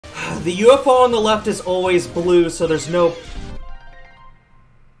The UFO on the left is always blue, so there's no...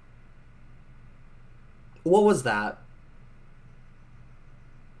 What was that?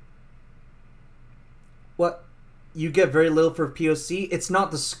 What? You get very little for POC? It's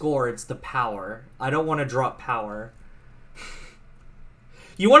not the score, it's the power. I don't want to drop power.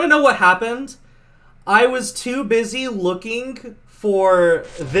 You want to know what happened? I was too busy looking for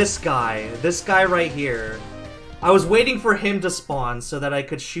this guy right here. I was waiting for him to spawn so that I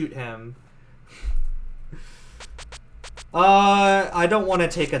could shoot him. I don't want to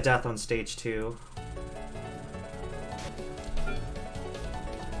take a death on stage 2.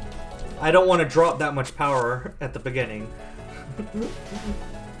 I don't want to drop that much power at the beginning.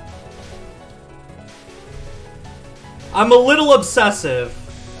 I'm a little obsessive.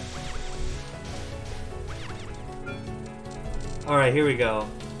 Alright, here we go.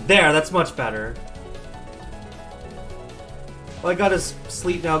 There, that's much better. Well, I gotta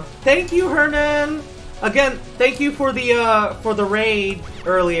sleep now. Thank you, Hernan! Again, thank you for the raid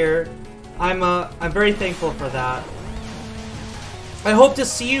earlier. I'm very thankful for that. I hope to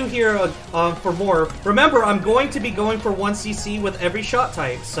see you here for more. Remember, I'm going to be going for 1cc with every shot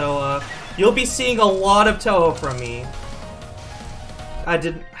type, so you'll be seeing a lot of Touhou from me. I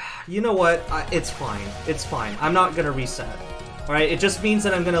didn't... You know what? It's fine. It's fine. I'm not gonna reset. Alright, it just means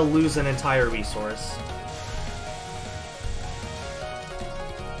that I'm gonna lose an entire resource.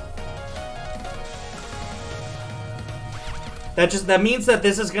 That means that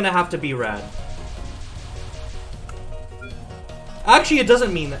this is gonna have to be red. Actually, it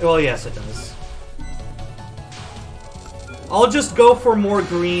doesn't mean that. Well, yes, it does. I'll just go for more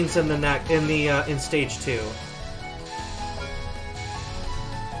greens in the in stage 2.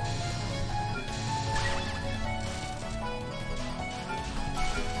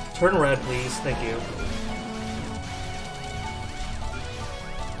 Turn red, please. Thank you.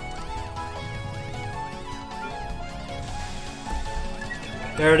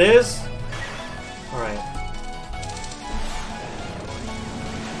 There it is. All right.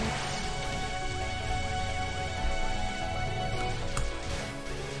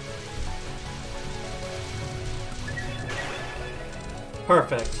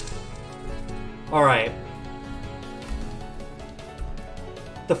 Perfect. Alright.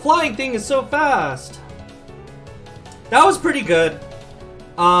 The flying thing is so fast! That was pretty good.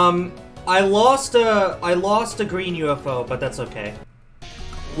 I lost a green UFO, but that's okay.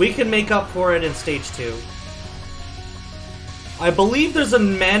 We can make up for it in stage 2. I believe there's a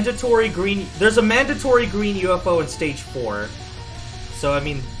mandatory green UFO in stage 4. So I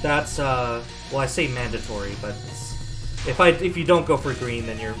mean that's well, I say mandatory, but if you don't go for green,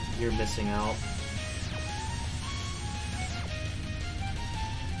 then you're missing out.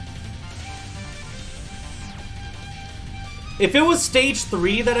 If it was stage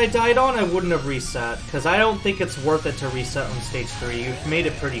 3 that I died on, I wouldn't have reset, because I don't think it's worth it to reset on stage 3. You've made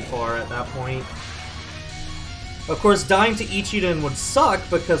it pretty far at that point. Of course, dying to Ichiden would suck,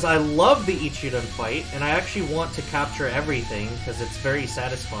 because I love the Ichiden fight, and I actually want to capture everything, because it's very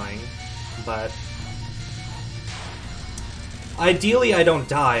satisfying. But ideally, I don't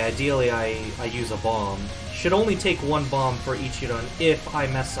die. Ideally, I use a bomb. Should only take one bomb for Ichiden if I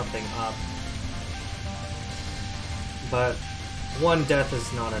mess something up. But one death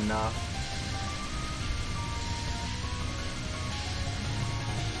is not enough.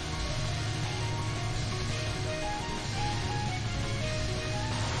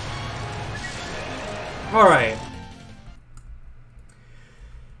 Alright.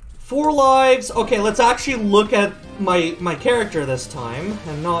 4 lives. Okay, let's actually look at my character this time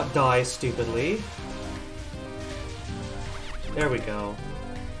and not die stupidly. There we go.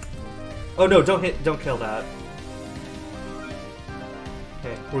 Oh no, don't kill that.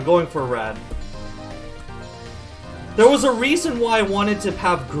 Okay, we're going for red. There was a reason why I wanted to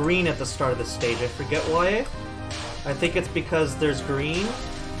have green at the start of the stage. I forget why. I think it's because there's green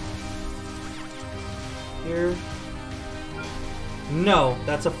here. No,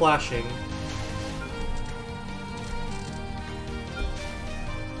 that's a flashing.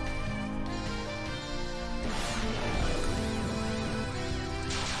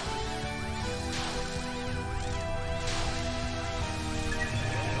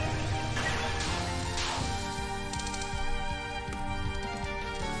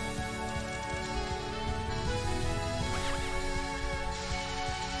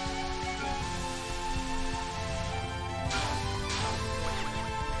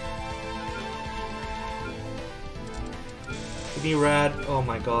 Give me red. Oh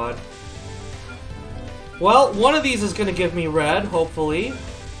my god. Well, one of these is gonna give me red, hopefully.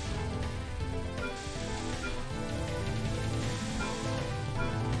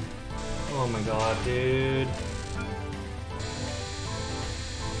 Oh my god, dude.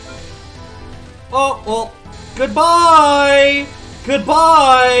 Oh, well, goodbye!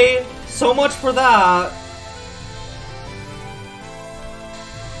 Goodbye! So much for that.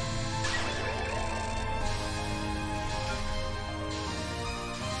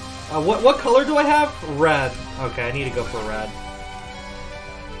 What color do I have? Red. Okay, I need to go for red.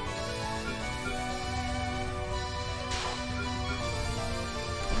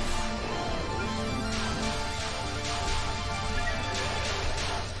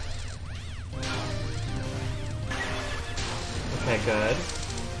 Okay, good.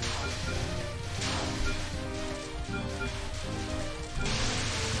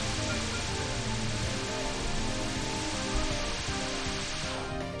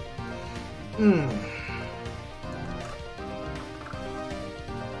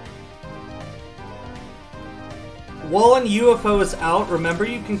 While an UFO is out, remember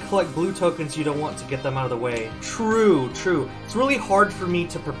you can collect blue tokens you don't want to get them out of the way. True, true. It's really hard for me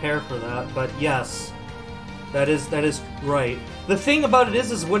to prepare for that, but yes. That is right. The thing about it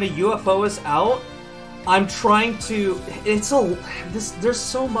is when a UFO is out, I'm trying to... there's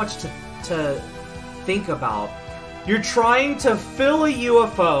so much to think about. You're trying to fill a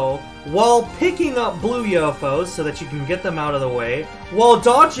UFO while picking up blue UFOs so that you can get them out of the way, while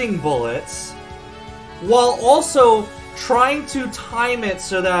dodging bullets, while also trying to time it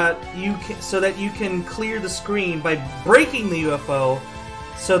so that you can clear the screen by breaking the UFO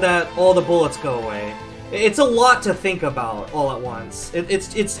so that all the bullets go away. It's a lot to think about all at once.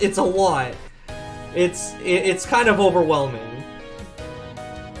 It's a lot. It's kind of overwhelming.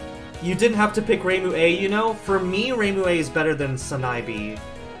 You didn't have to pick Reimu A, you know? For me, Reimu A is better than Sanai B.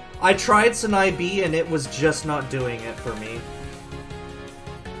 I tried Sanai B and it was just not doing it for me.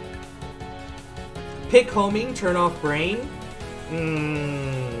 Pick homing, turn off brain.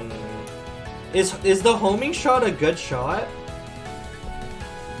 Is the homing shot a good shot?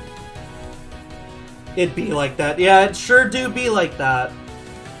 It'd be like that. Yeah, it sure do be like that.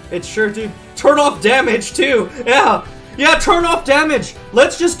 It sure do. Turn off damage too. Yeah. Yeah, turn off damage.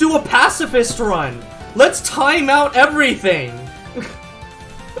 Let's just do a pacifist run. Let's time out everything.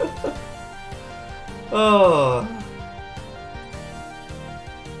 Oh.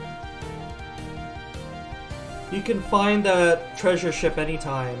 You can find that treasure ship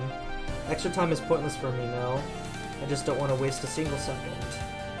anytime. Extra time is pointless for me now. I just don't want to waste a single second.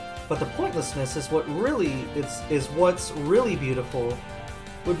 But the pointlessness is what's really beautiful.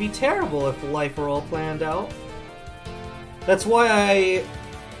 Would be terrible if life were all planned out. That's why I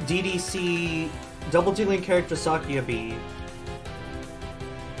DDC double dealing character Sakuya B.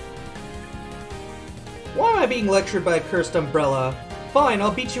 Why am I being lectured by a cursed umbrella? Fine,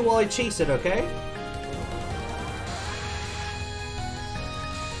 I'll beat you while I chase it, okay?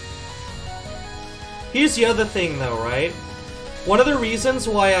 Here's the other thing though, right? One of the reasons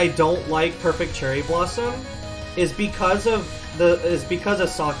why I don't like Perfect Cherry Blossom is because of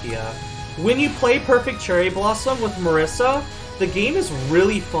Sakuya. When you play Perfect Cherry Blossom with Marissa, the game is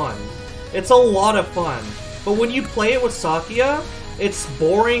really fun. It's a lot of fun. But when you play it with Sakuya, it's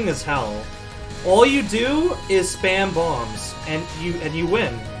boring as hell. All you do is spam bombs, and you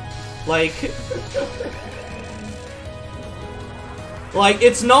win. Like, like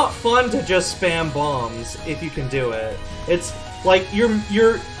it's not fun to just spam bombs if you can do it. It's like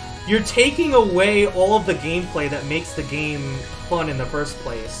you're taking away all of the gameplay that makes the game fun in the first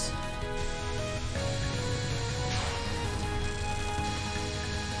place.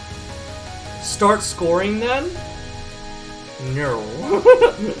 Start scoring then? No.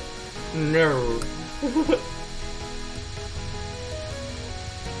 No.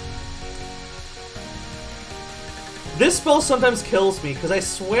 This spell sometimes kills me, because I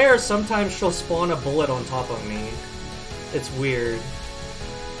swear sometimes she'll spawn a bullet on top of me. It's weird.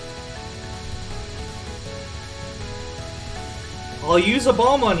 I'll use a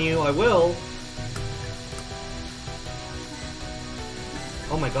bomb on you, I will.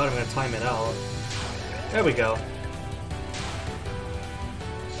 Oh my god, I'm gonna time it out. There we go.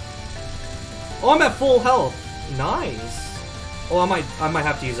 Oh, I'm at full health. Nice. Oh, I might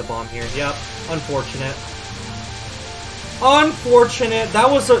have to use a bomb here. Yep. Unfortunate. Unfortunate.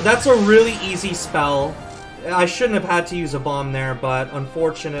 That's a really easy spell. I shouldn't have had to use a bomb there, but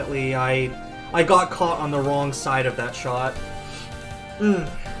unfortunately, I got caught on the wrong side of that shot.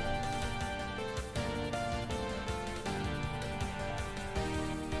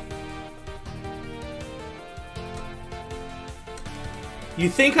 You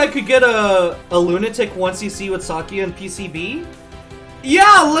think I could get a lunatic once you see with Sakuya and PCB?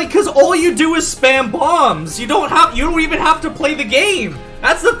 Yeah, like, cause all you do is spam bombs. You don't even have to play the game.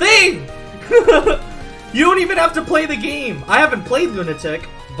 That's the thing. You don't even have to play the game. I haven't played Lunatic,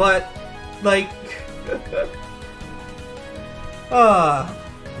 but, like...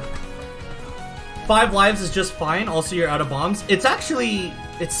 5 lives is just fine, also you're out of bombs. It's actually...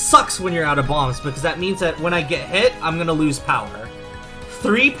 It sucks when you're out of bombs, because that means that when I get hit, I'm gonna lose power.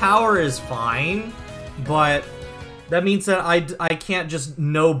 3 power is fine, but... That means that I can't just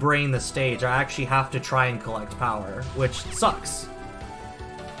no-brain the stage. I actually have to try and collect power, which sucks.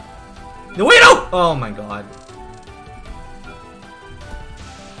 No, wait, no! Oh my god.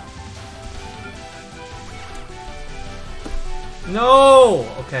 No!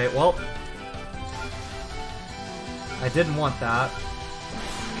 Okay, well... I didn't want that.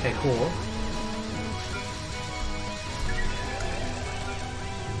 Okay, cool.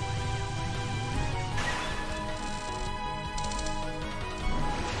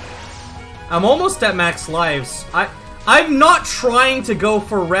 I'm almost at max lives. I'm not trying to go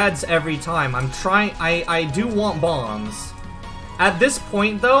for reds every time. I do want bombs. At this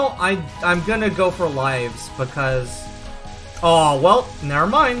point though, I'm gonna go for lives because... Oh, well, never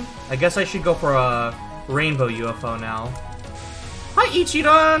mind. I guess I should go for a rainbow UFO now. Hi,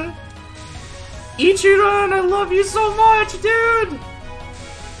 Ichiran! Ichiran, I love you so much, dude!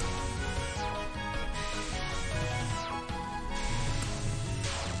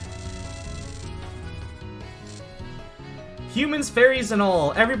 Humans, fairies, and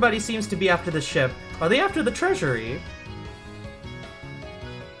all. Everybody seems to be after the ship. Are they after the treasury?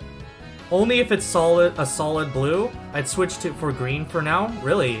 Only if it's a solid blue? I'd switch to for green for now?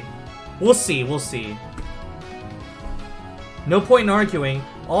 Really? We'll see, we'll see. No point in arguing.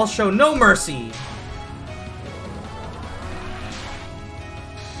 I'll show no mercy!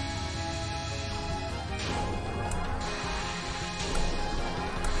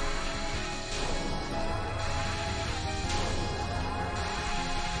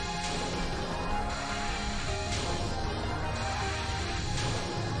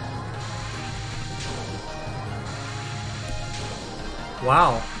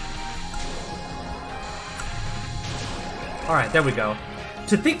 Wow. Alright, there we go.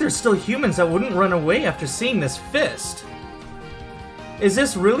 To think there's still humans that wouldn't run away after seeing this fist. Is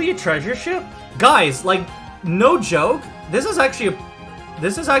this really a treasure ship? Guys, like, no joke, this is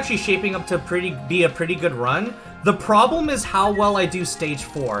actually shaping up to be a pretty good run. The problem is how well I do stage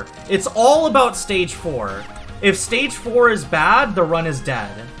 4. It's all about stage 4. If stage 4 is bad, the run is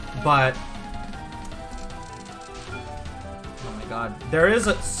dead. But God, there is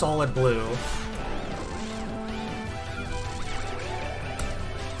a solid blue.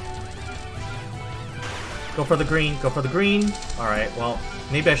 Go for the green, go for the green. Alright, well,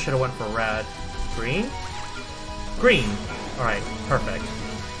 maybe I should have went for red. Green? Green! Alright, perfect.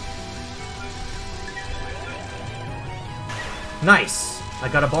 Nice! I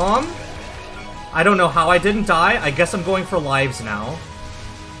got a bomb. I don't know how I didn't die. I guess I'm going for lives now.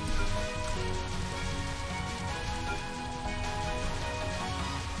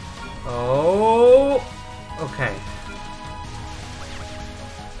 Oh, okay.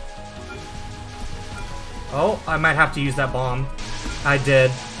 Oh, I might have to use that bomb. I did.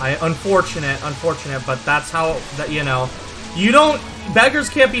 Unfortunate, but that's how, you know. You don't, beggars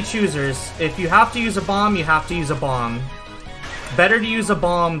can't be choosers. If you have to use a bomb, you have to use a bomb. Better to use a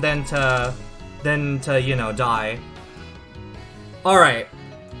bomb than to, you know, die. Alright.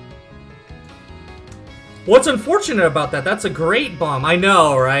 What's unfortunate about that? That's a great bomb. I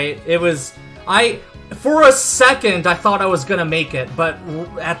know, right? It was... For a second, I thought I was gonna make it, but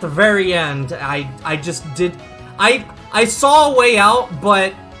at the very end, I just did... I saw a way out,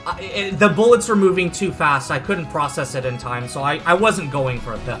 but the bullets were moving too fast. I couldn't process it in time, so I wasn't going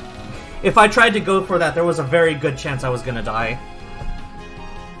for it. If I tried to go for that, there was a very good chance I was gonna die.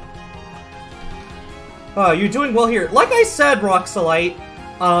 Oh, you're doing well here. Like I said, Roxalite,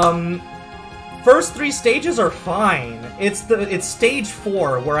 first 3 stages are fine. It's stage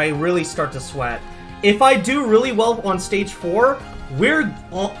 4 where I really start to sweat. If I do really well on stage 4, we're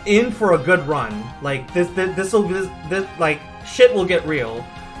all in for a good run. Like this like shit will get real.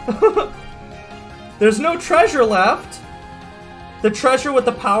 There's no treasure left. The treasure with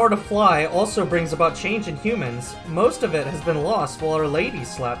the power to fly also brings about change in humans. Most of it has been lost while Our Lady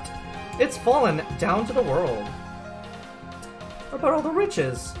slept. It's fallen down to the world. What about all the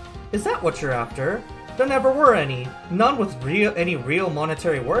riches? Is that what you're after? There never were any. None with any real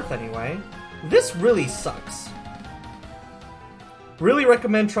monetary worth, anyway. This really sucks. Really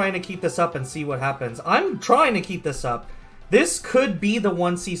recommend trying to keep this up and see what happens. I'm trying to keep this up. This could be the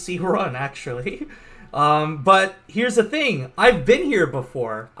 1cc run, actually. But here's the thing. I've been here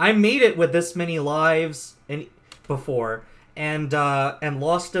before. I made it with this many lives before. and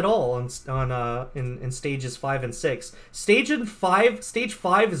lost it all in stages 5 and 6. Stage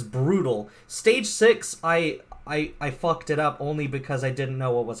 5 is brutal. Stage 6 I fucked it up only because I didn't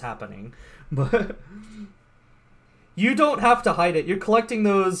know what was happening. But you don't have to hide it. You're collecting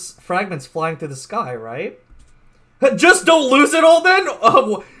those fragments flying through the sky, right? Just don't lose it all then?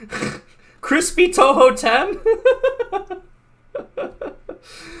 Crispy Touhou 10?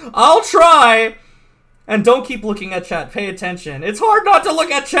 I'll try! And don't keep looking at chat. Pay attention. It's hard not to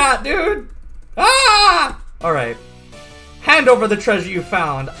look at chat, dude! Ah! Alright. Hand over the treasure you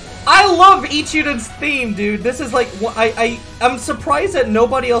found. I love Ichiran's theme, dude. This is like... I'm surprised that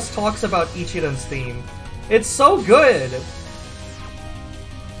nobody else talks about Ichiran's theme. It's so good.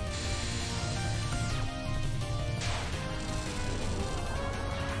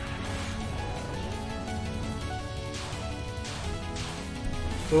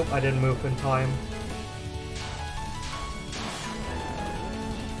 Oop, I didn't move in time.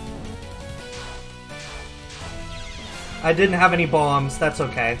 I didn't have any bombs, that's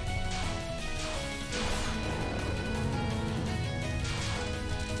okay.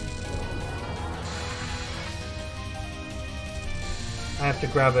 I have to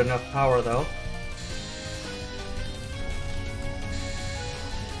grab enough power though.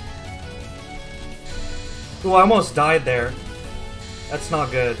 Ooh, I almost died there. That's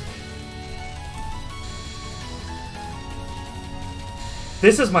not good.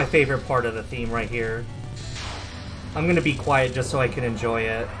 This is my favorite part of the theme right here. I'm gonna be quiet just so I can enjoy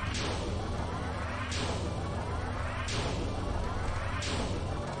it.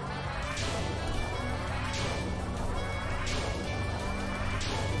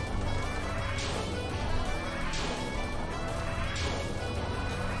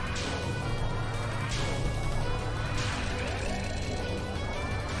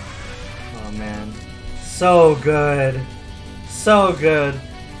 Oh man. So good. So good.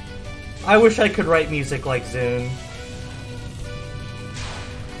 I wish I could write music like Zune.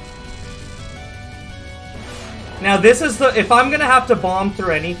 Now this is the... If I'm gonna have to bomb through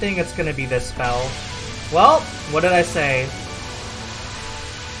anything, it's gonna be this spell. Well, what did I say?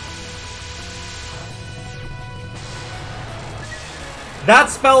 That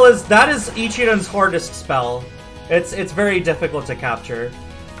spell is... That is Ichiran's hardest spell. It's very difficult to capture.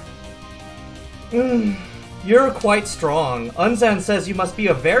 You're quite strong. Unzan says you must be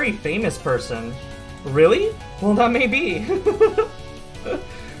a very famous person. Really? Well, that may be.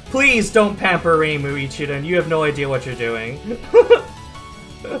 Please don't pamper Reimu, Ichiran. You have no idea what you're doing.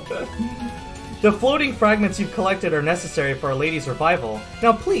 The floating fragments you've collected are necessary for Our Lady's revival.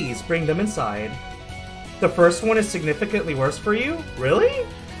 Now please, bring them inside. The first one is significantly worse for you? Really?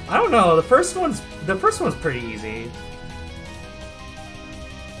 I don't know. The first one's pretty easy.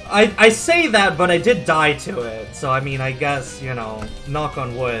 I say that, but I did die to it. So, I mean, I guess, you know, knock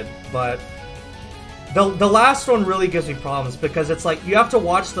on wood. But the last one really gives me problems because it's like, you have to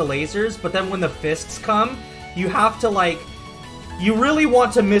watch the lasers, but then when the fists come, you have to, like, you really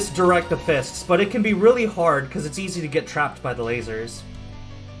want to misdirect the fists, but it can be really hard because it's easy to get trapped by the lasers.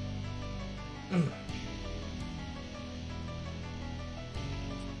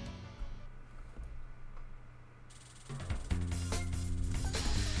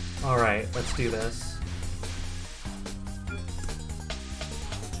 Alright, let's do this.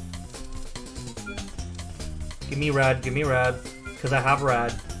 Give me red, because I have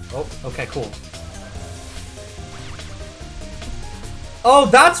red. Oh, okay, cool. Oh,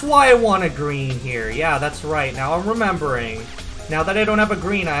 that's why I want a green here. Yeah, that's right. Now I'm remembering. Now that I don't have a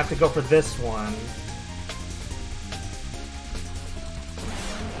green, I have to go for this one.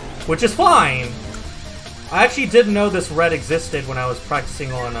 Which is fine. I actually didn't know this red existed when I was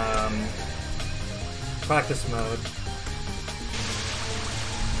practicing on practice mode.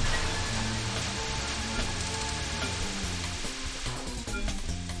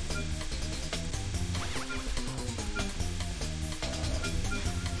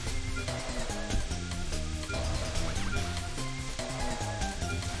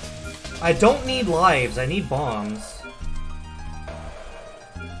 I don't need lives, I need bombs.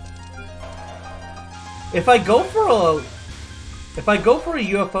 If I go for a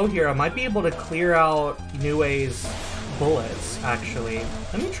UFO here, I might be able to clear out Nue's bullets, actually.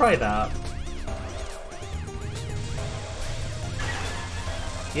 Let me try that.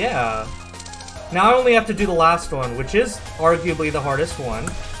 Yeah. Now I only have to do the last one, which is arguably the hardest one.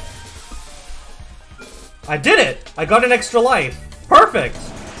 I did it! I got an extra life. Perfect!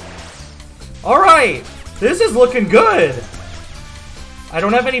 Alright! This is looking good! I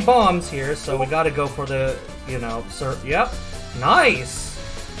don't have any bombs here, so we gotta go for the, you know, yep. Nice!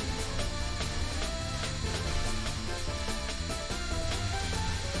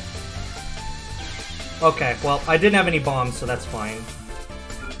 Okay, well, I didn't have any bombs, so that's fine.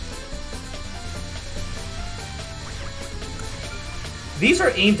 These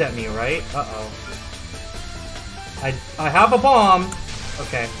are aimed at me, right? Uh-oh. I have a bomb.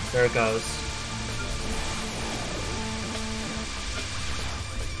 Okay, there it goes.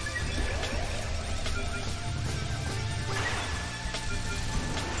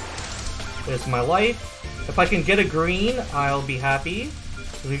 There's my life. If I can get a green, I'll be happy.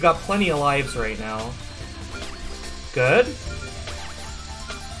 We've got plenty of lives right now. Good.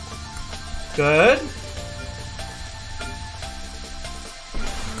 Good.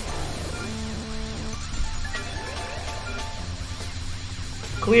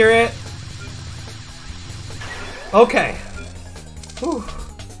 Clear it. Okay. Whew.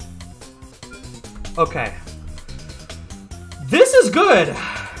 Okay. This is good.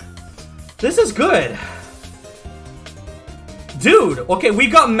 This is good. Dude, okay,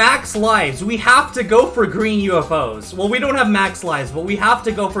 we've got max lives. We have to go for green UFOs. Well, we don't have max lives, but we have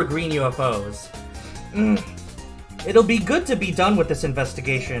to go for green UFOs. It'll be good to be done with this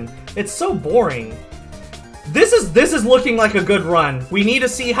investigation. It's so boring. This is looking like a good run. We need to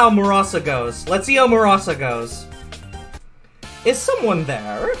see how Murasa goes. Let's see how Murasa goes. Is someone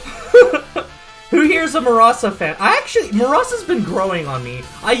there? Who here is a Murasa fan? Murasa's been growing on me.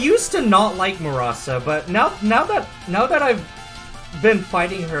 I used to not like Murasa, but now that I've been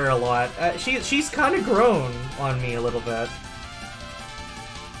fighting her a lot, she's kind of grown on me a little bit.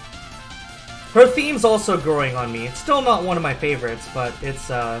 Her theme's also growing on me. It's still not one of my favorites, but it's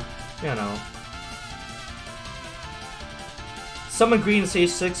you know. Summon green in stage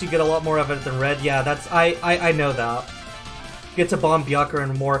 6, you get a lot more of it than red. Yeah, that's I know that. Get to bomb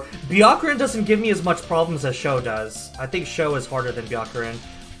Byakuren more. Byakuren doesn't give me as much problems as Sho does. I think Sho is harder than Byakuren.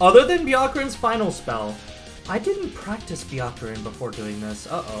 Other than Byakuren's final spell. I didn't practice Byakuren before doing this.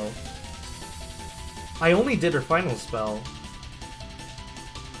 Uh-oh. I only did her final spell.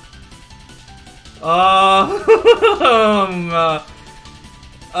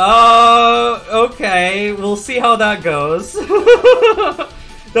 Okay. We'll see how that goes.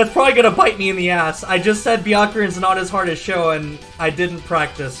 That's probably gonna bite me in the ass. I just said Byakuren's not as hard as Sho, and I didn't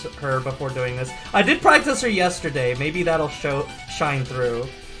practice her before doing this. I did practice her yesterday. Maybe that'll shine through.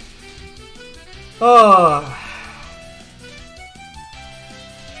 Oh.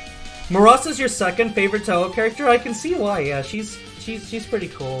 Murasa's your second favorite Touhou character? I can see why. Yeah, she's pretty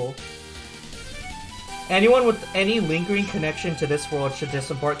cool. Anyone with any lingering connection to this world should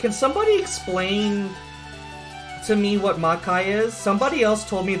disembark. Can somebody explain to me what Makai is? Somebody else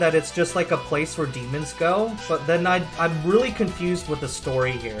told me that it's just like a place where demons go, but then I'm really confused with the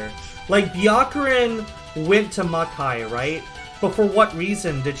story here. Like, Byakuren went to Makai, right? But for what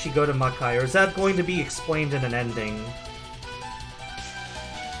reason did she go to Makai? Or is that going to be explained in an ending?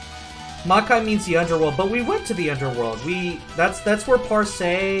 Makai means the underworld, but we went to the underworld. That's where Parse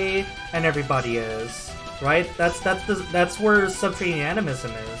and everybody is, right? That's where subterranean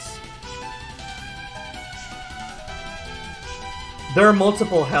animism is. There are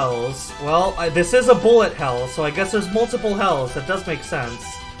multiple hells. Well, this is a bullet hell, so I guess there's multiple hells. That does make sense.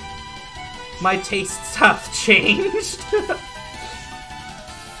 My tastes have changed.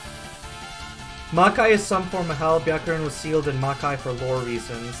 Makai is some form of hell. Byakuren was sealed in Makai for lore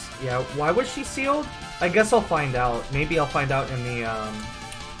reasons. Yeah, why was she sealed? I guess I'll find out. Maybe I'll find out in the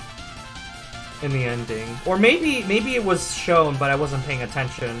ending. Or maybe it was shown, but I wasn't paying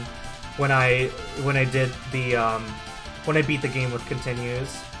attention when I did the when I beat the game with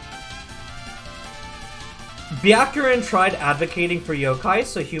continues. Byakuren tried advocating for yokai,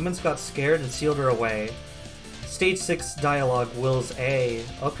 so humans got scared and sealed her away. Stage 6 dialogue wills A.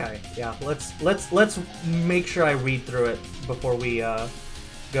 Okay, yeah, let's make sure I read through it before we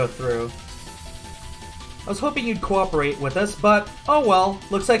go through. I was hoping you'd cooperate with us, but oh well.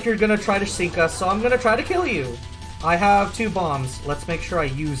 Looks like you're gonna try to sink us, so I'm gonna try to kill you. I have 2 bombs. Let's make sure I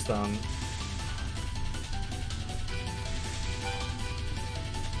use them.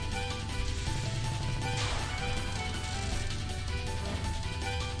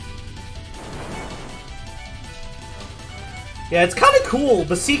 Yeah, it's kind of cool.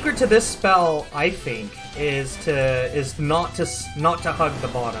 The secret to this spell, I think, is not to hug the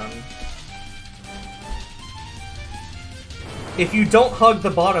bottom. If you don't hug the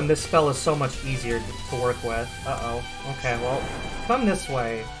bottom, this spell is so much easier to work with. Uh-oh. Okay, well, come this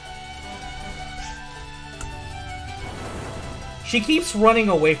way. She keeps running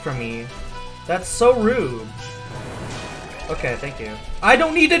away from me. That's so rude. Okay, thank you. I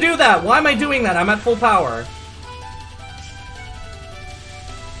don't need to do that! Why am I doing that? I'm at full power.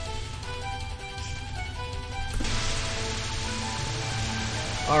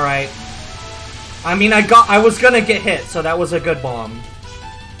 Alright. I mean, I was gonna get hit, so that was a good bomb.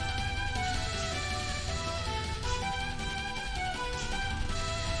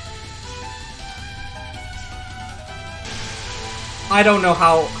 I don't know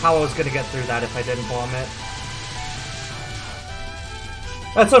how I was gonna get through that if I didn't bomb it.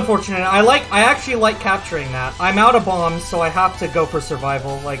 That's unfortunate. I actually like capturing that. I'm out of bombs, so I have to go for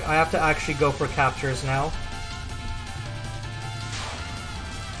survival. Like, I have to actually go for captures now.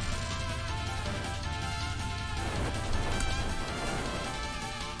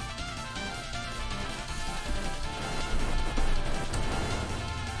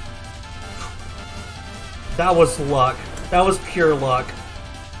 That was luck. That was pure luck.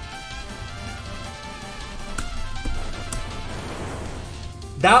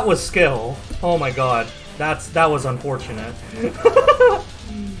 That was skill. Oh my god. That was unfortunate.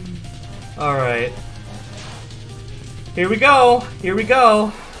 Alright. Here we go. Here we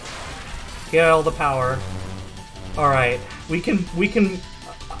go. Get all the power. Alright. We can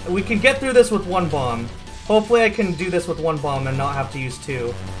get through this with one bomb. Hopefully I can do this with one bomb and not have to use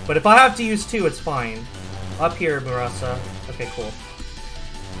two. But if I have to use two, it's fine. Up here, Murasa. Okay, cool.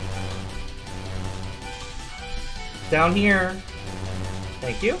 Down here.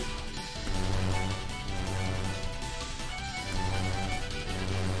 Thank you.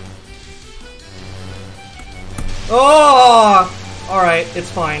 Oh! Alright,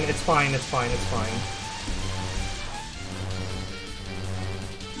 it's fine, it's fine, it's fine, it's fine.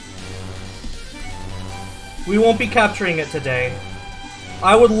 We won't be capturing it today.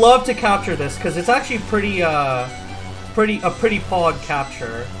 I would love to capture this, because it's actually pretty pog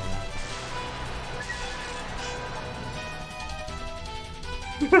capture.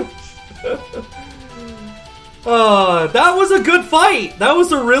 That was a good fight! That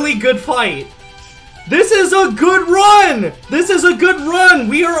was a really good fight! This is a good run! This is a good run!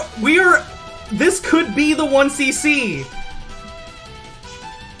 We are... This could be the 1cc!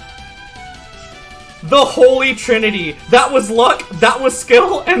 The Holy Trinity! That was luck, that was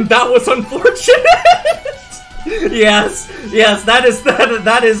skill, and that was unfortunate! Yes, yes, that is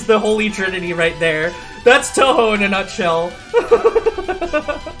the Holy Trinity right there. That's Touhou in a nutshell.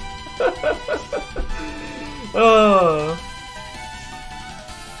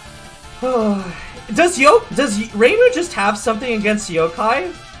 Does Reimu just have something against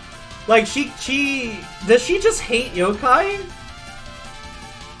yokai? Like, does she just hate yokai?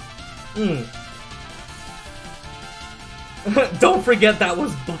 Don't forget that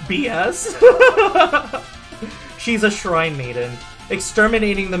was BS. She's a shrine maiden.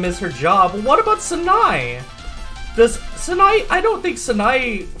 Exterminating them is her job. What about Sanai? I don't think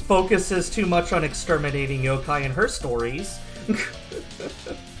Sanai focuses too much on exterminating yokai in her stories.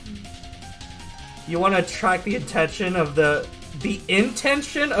 You want to attract the attention of the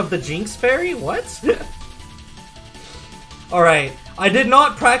intention of the Jinx Fairy? What? Alright, I did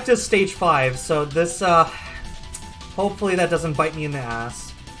not practice stage 5, so this, hopefully that doesn't bite me in the ass.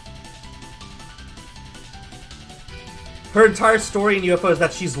 Her entire story in UFO is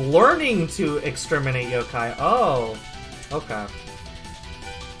that she's learning to exterminate yokai. Oh, okay.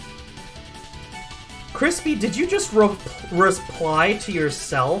 Crispy, did you just reply to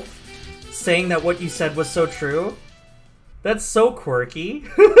yourself saying that what you said was so true? That's so quirky.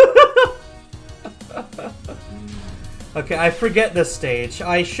 Okay, I forget this stage.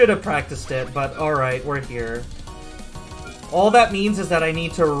 I should have practiced it, but alright, we're here. All that means is that I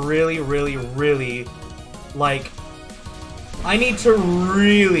need to really, really, really, like... I need to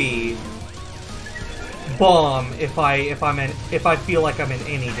really bomb if I feel like I'm in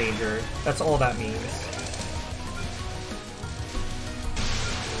any danger. That's all that means.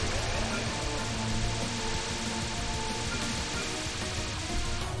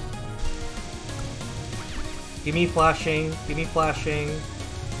 Give me flashing. Give me flashing.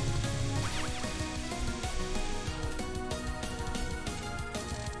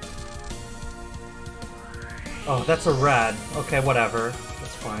 Oh, that's a red. Okay, whatever.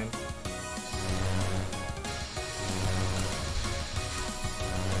 That's fine.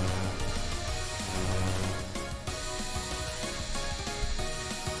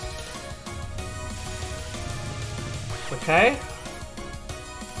 Okay.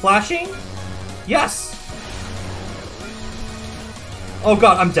 Flashing? Yes! Oh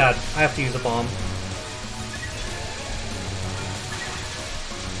god, I'm dead. I have to use a bomb.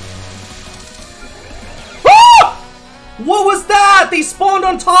 What was that? They spawned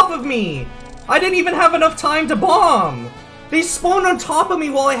on top of me! I didn't even have enough time to bomb! They spawned on top of me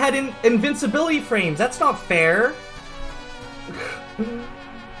while I had invincibility frames. That's not fair.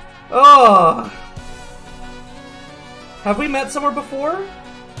 Oh. Have we met somewhere before?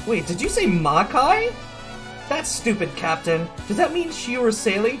 Wait, did you say Makai? That stupid captain. Does that mean you were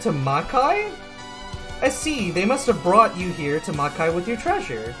sailing to Makai? I see, they must have brought you here to Makai with your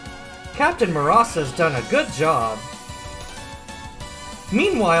treasure. Captain Murasa's done a good job.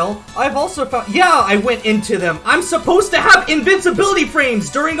 Meanwhile, I've also found— yeah, I went into them! I'm supposed to have invincibility frames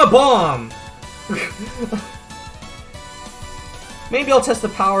during a bomb! Maybe I'll test the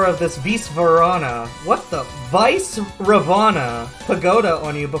power of this Visvarana. What the— Vice Ravana pagoda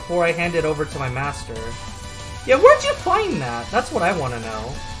on you before I hand it over to my master. Yeah, where'd you find that? That's what I want to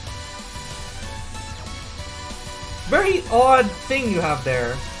know. Very odd thing you have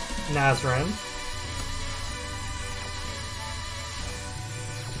there, Nazrin.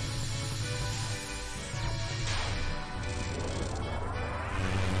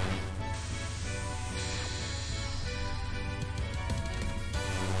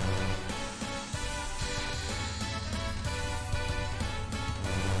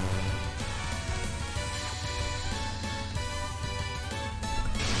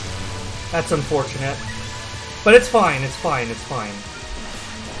 That's unfortunate. But it's fine, it's fine, it's fine.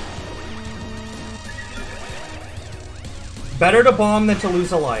 Better to bomb than to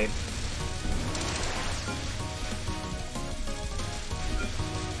lose a life.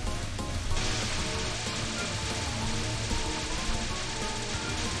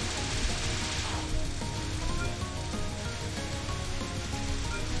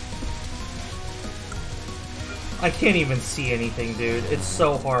 I can't even see anything, dude. It's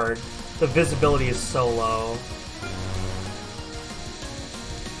so hard. The visibility is so low.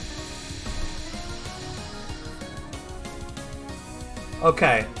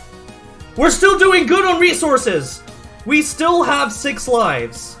 Okay. We're still doing good on resources! We still have 6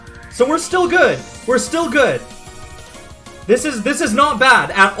 lives. So we're still good. We're still good. This is not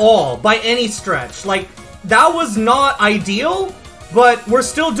bad at all, by any stretch. Like, that was not ideal, but we're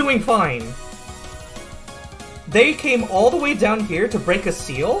still doing fine. They came all the way down here to break a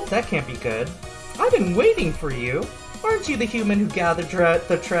seal? That can't be good. I've been waiting for you. Aren't you the human who gathered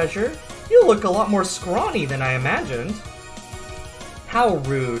the treasure? You look a lot more scrawny than I imagined. How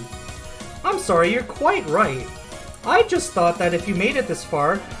rude. I'm sorry, you're quite right. I just thought that if you made it this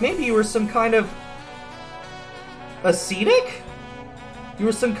far, maybe you were some kind of... ascetic? You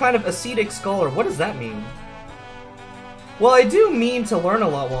were some kind of ascetic scholar. What does that mean? Well, I do mean to learn a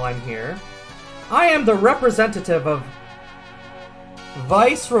lot while I'm here. I am the representative of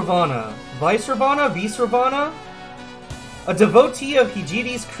Vice Ravana. Vice Ravana? Vice Ravana? A devotee of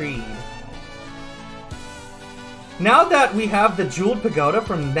Hijidi's creed. Now that we have the jeweled pagoda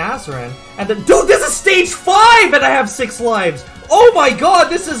from Nazrin, and the— dude, this is stage 5 and I have 6 lives! Oh my god,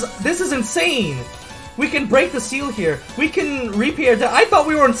 this is insane! We can break the seal here. We can repair that. I thought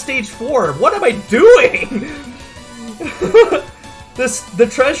we were on stage 4. What am I doing? The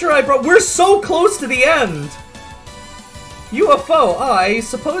treasure I brought— we're so close to the end! UFO, I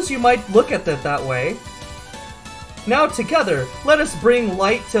suppose you might look at it that way. Now together, let us bring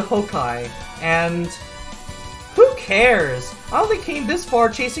light to Hokai, and... who cares? I only came this far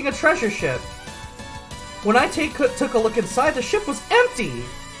chasing a treasure ship. When I took a look inside, the ship was empty!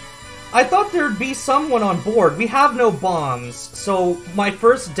 I thought there'd be someone on board. We have no bombs, so my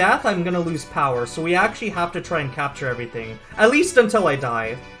first death, I'm gonna lose power, so we actually have to try and capture everything. At least until I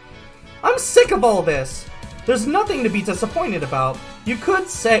die. I'm sick of all this! There's nothing to be disappointed about. You could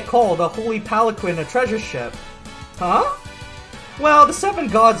call the Holy Palanquin a treasure ship. Huh? Well, the 7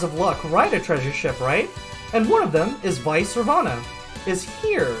 gods of luck ride a treasure ship, right? And one of them is Vice Ravana. Is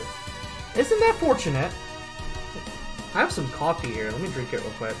here. Isn't that fortunate? I have some coffee here. Let me drink it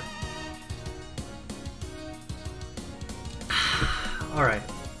real quick. Alright.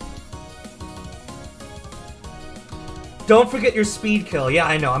 Don't forget your speed kill. Yeah,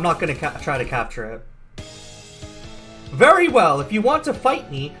 I know. I'm not gonna try to capture it. Very well. If you want to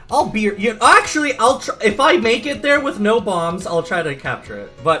fight me, I'll be... actually, I'll try... if I make it there with no bombs, I'll try to capture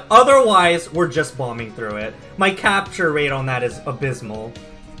it. But otherwise, we're just bombing through it. My capture rate on that is abysmal.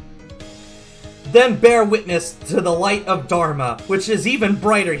 Then bear witness to the light of Dharma, which is even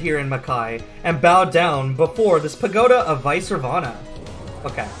brighter here in Makai, and bow down before this pagoda of Vice Ravana.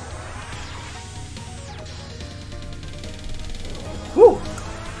 Okay. Whew.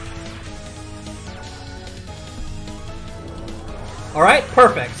 Alright,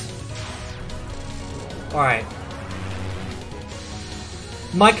 perfect. Alright.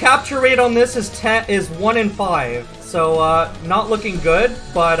 My capture rate on this is 1 in 5. So, not looking good,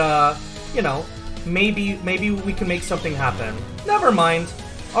 but, you know, maybe we can make something happen. Never mind.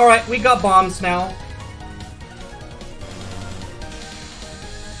 Alright, we got bombs now.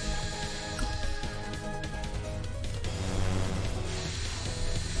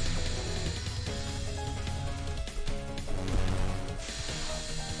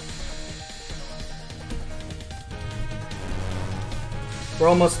 We're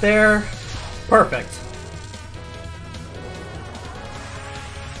almost there. Perfect.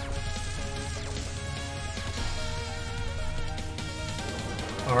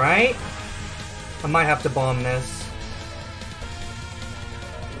 Alright. I might have to bomb this.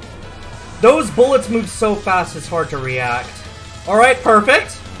 Those bullets move so fast it's hard to react. Alright,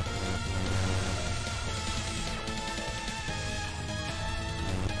 perfect.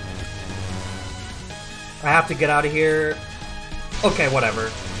 I have to get out of here. Okay,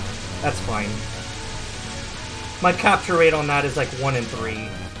 whatever. That's fine. My capture rate on that is like 1 in 3.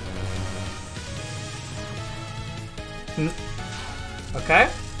 Okay.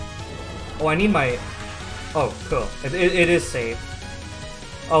 Oh, I need my... Oh, cool. It is safe.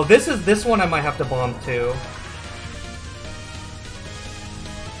 Oh, this one I might have to bomb too.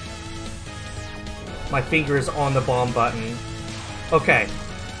 My finger is on the bomb button. Okay.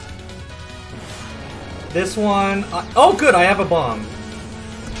 This one... oh, good! I have a bomb.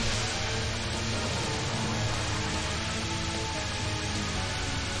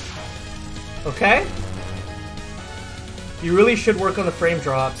 Okay. You really should work on the frame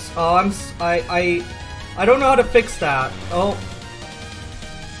drops. Oh, I don't know how to fix that. Oh.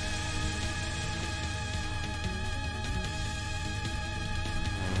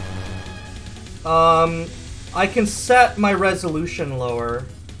 I can set my resolution lower,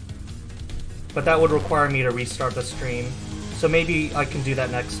 but that would require me to restart the stream. So maybe I can do that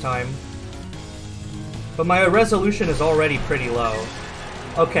next time. But my resolution is already pretty low.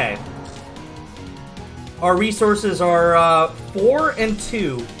 Okay. Our resources are 4 and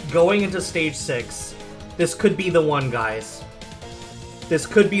 2 going into stage 6. This could be the one, guys. This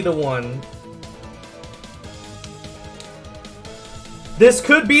could be the one. This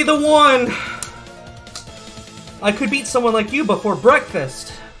could be the one! I could beat someone like you before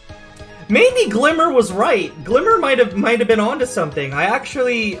breakfast. Maybe Glimmer was right. Glimmer might have been onto something. I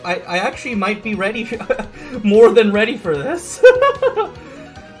actually might be ready, more than ready for this.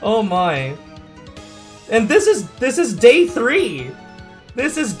 Oh my. And this is day 3.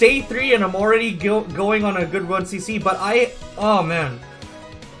 This is day 3 and I'm already going on a good run CC, but oh man.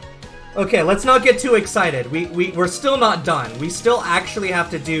 Okay, let's not get too excited. We're still not done. We still actually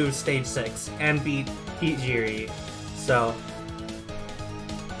have to do stage 6 and beat Hijiri. So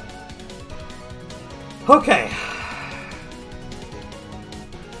okay.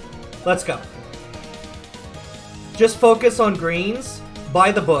 Let's go. Just focus on greens.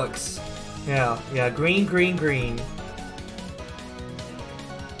 Buy the books. Yeah, green, green, green.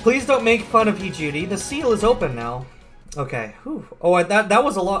 Please don't make fun of Hijiri. The seal is open now. Okay. Whew. Oh, that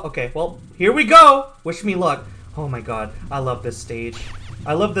was a lot. Okay, well, here we go. Wish me luck. Oh my god, I love this stage.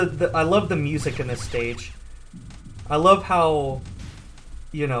 I love I love the music in this stage. I love how,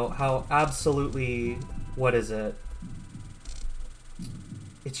 you know, how absolutely, what is it?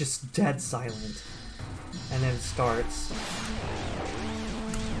 It's just dead silent. And then it starts.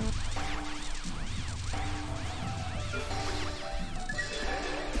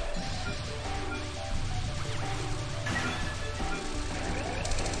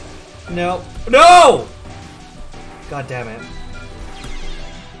 No. No! God damn it.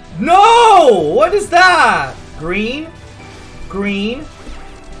 No! What is that? Green? Green?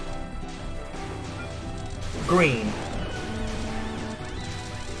 Green.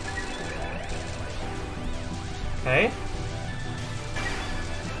 Okay.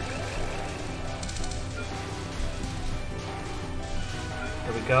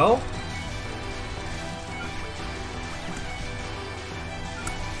 Here we go.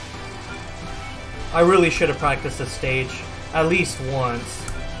 I really should have practiced this stage at least once.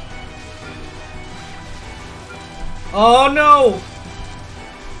 Oh no!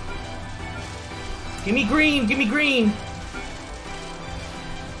 Give me green! Give me green!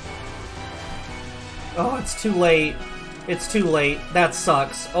 Oh, it's too late. It's too late. That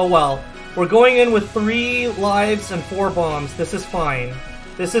sucks. Oh well. We're going in with 3 lives and 4 bombs. This is fine.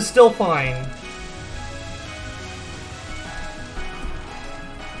 This is still fine.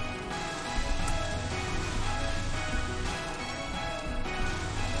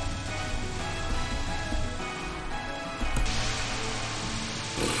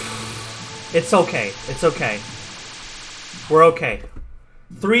 It's okay. It's okay. We're okay.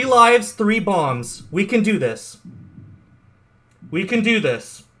 3 lives, 3 bombs. We can do this. We can do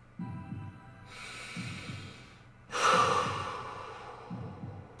this.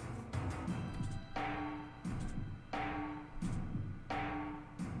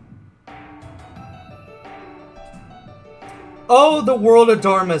 Oh, the world of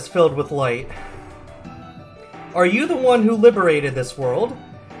Dharma is filled with light. Are you the one who liberated this world?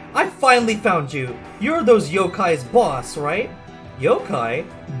 I finally found you. You're those yokai's boss, right? Yokai?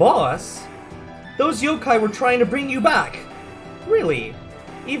 Boss? Those yokai were trying to bring you back. Really?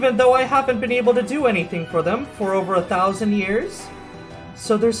 Even though I haven't been able to do anything for them for over 1,000 years?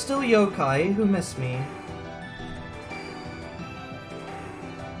 So there's still yokai who miss me.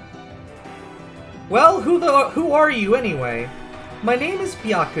 Well, who are you anyway? My name is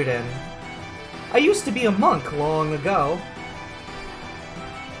Byakuden. I used to be a monk long ago.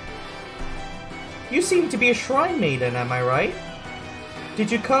 You seem to be a shrine maiden, am I right?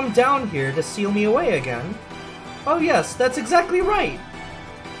 Did you come down here to seal me away again? Oh yes, that's exactly right!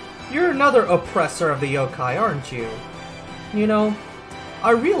 You're another oppressor of the yokai, aren't you? You know,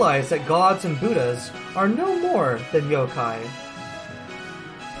 I realize that gods and Buddhas are no more than yokai.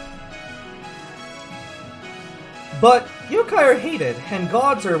 But yokai are hated, and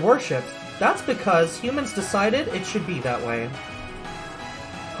gods are worshipped. That's because humans decided it should be that way.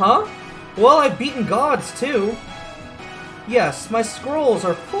 Huh? Well, I've beaten gods, too. Yes, my scrolls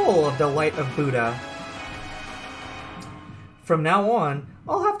are full of the light of Buddha. From now on,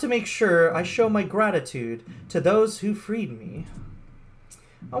 I'll have to make sure I show my gratitude to those who freed me.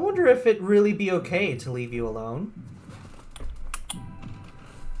 I wonder if it'd really be okay to leave you alone.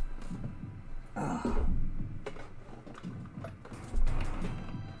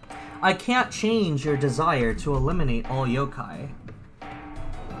 I can't change your desire to eliminate all yokai.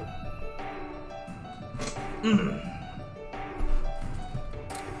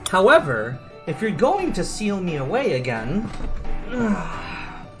 However, if you're going to seal me away again...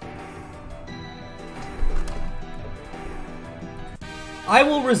 I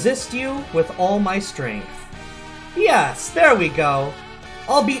will resist you with all my strength. Yes, there we go.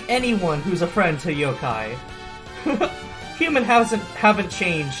 I'll beat anyone who's a friend to yokai. Human haven't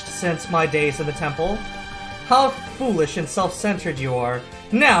changed since my days in the temple. How foolish and self-centered you are.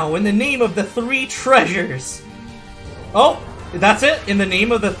 Now, in the name of the 3 treasures! Oh, that's it? In the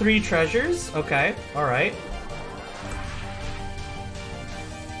name of the 3 treasures? Okay, alright.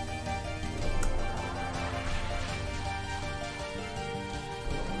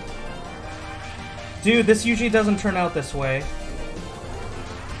 Dude, this usually doesn't turn out this way.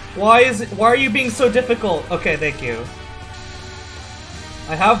 Why are you being so difficult? Okay, thank you.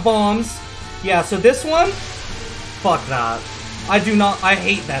 I have bombs. Yeah, so this one? Fuck that. I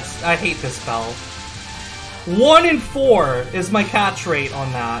hate that. I hate this spell. 1 in 4 is my catch rate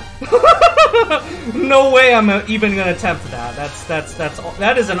on that. No way I'm even gonna attempt that.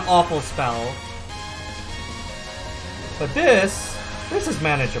 That is an awful spell. But this is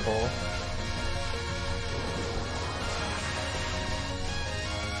manageable.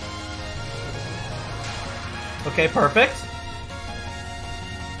 Okay, perfect.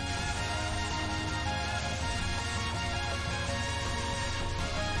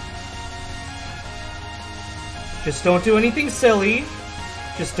 Just don't do anything silly.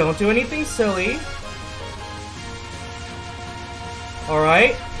 Just don't do anything silly.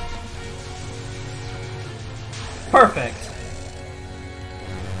 Alright. Perfect.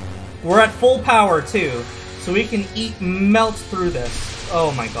 We're at full power, too. So we can melt through this.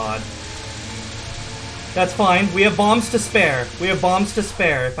 Oh my god. That's fine. We have bombs to spare. We have bombs to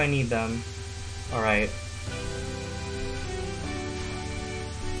spare if I need them. Alright.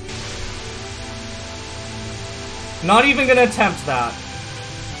 Not even gonna attempt that.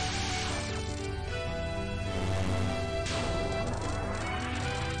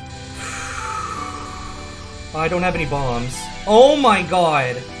 I don't have any bombs. Oh my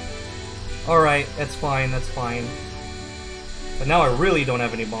god! Alright, that's fine, that's fine. But now I really don't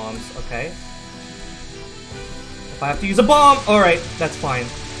have any bombs, okay? If I have to use a bomb! Alright, that's fine.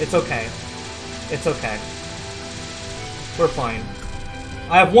 It's okay. It's okay. We're fine.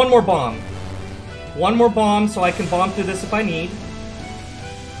 I have one more bomb. One more bomb so I can bomb through this if I need.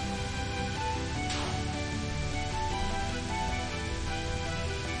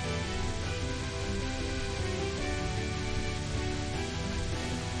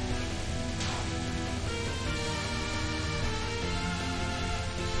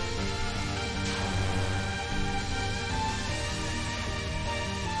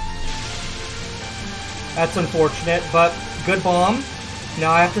 That's unfortunate, but good bomb.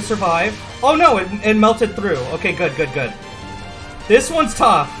 Now I have to survive. Oh no, it melted through. Okay, good, good, good. This one's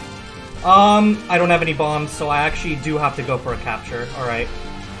tough. I don't have any bombs, so I actually do have to go for a capture. Alright.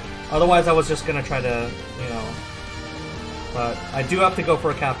 Otherwise, I was just gonna try to, you know... But I do have to go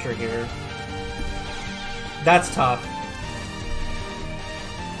for a capture here. That's tough.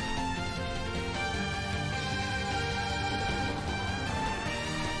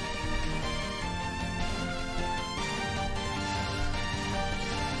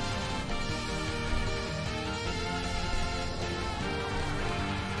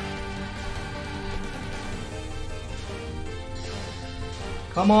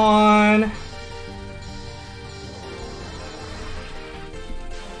 Come on.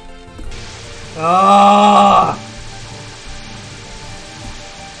 Ah!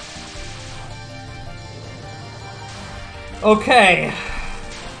 Okay.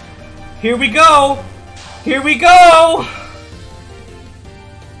 Here we go. Here we go.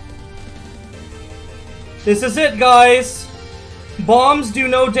 This is it, guys. Bombs do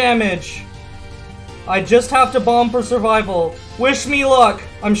no damage. I just have to bomb for survival. Wish me luck.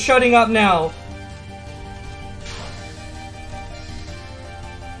 I'm shutting up now.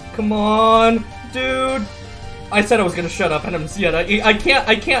 Come on, dude. I said I was gonna shut up, and I'm yet.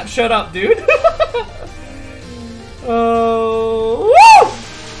 I can't shut up, dude. Oh,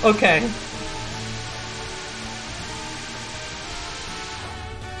 woo! Okay.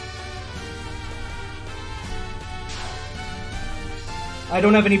 I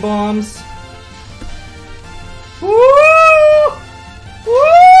don't have any bombs. Woo!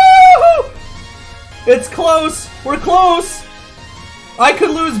 Woo! It's close. We're close. I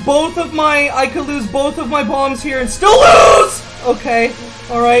could lose both of my bombs here and still lose. Okay.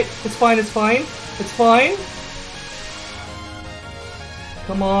 All right. It's fine. It's fine. It's fine.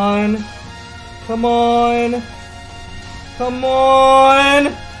 Come on. Come on. Come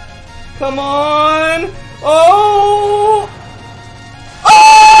on. Come on. Oh! Oh!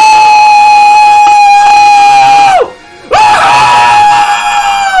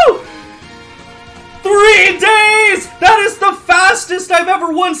 Oh! 3 days! That is the fastest I've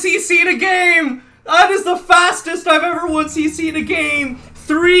ever won CC in a game! That is the fastest I've ever won CC in a game!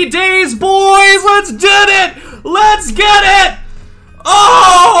 3 days, boys! Let's get it! Let's get it!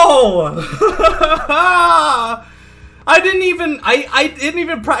 Oh! I didn't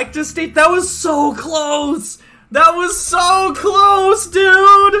even practice state. That was so close! That was so close,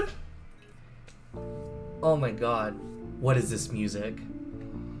 dude! Oh my god. What is this music?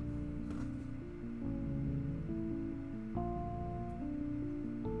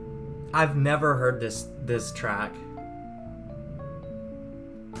 I've never heard this track.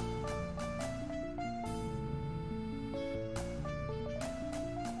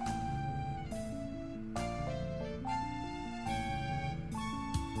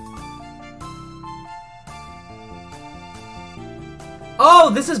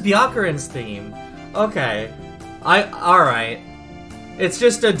 Oh, this is Byakuran's theme. Okay. Alright. It's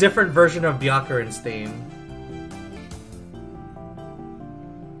just a different version of Byakuran's theme.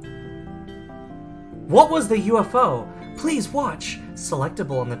 What was the UFO? Please watch.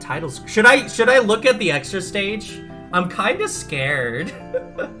 Selectable on the titles. Should I look at the extra stage? I'm kinda scared.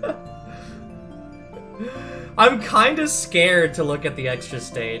 I'm kinda scared to look at the extra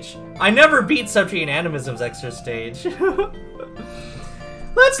stage. I never beat Subtree and Animism's extra stage.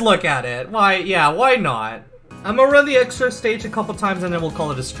 Let's look at it. Why, yeah, why not? I'm gonna run the extra stage a couple times and then we'll call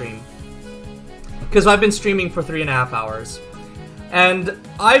it a stream. Because I've been streaming for 3.5 hours. And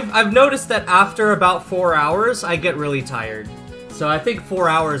I've noticed that after about 4 hours, I get really tired. So I think 4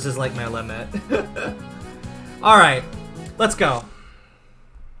 hours is like my limit. Alright, let's go.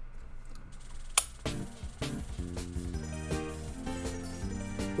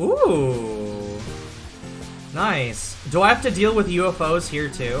 Ooh. Nice. Do I have to deal with UFOs here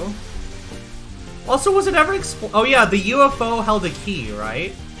too? Also, was it ever oh yeah, the UFO held a key,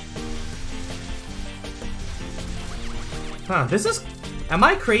 right? Huh, this is... Am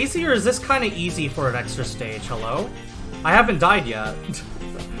I crazy or is this kind of easy for an extra stage? Hello? I haven't died yet.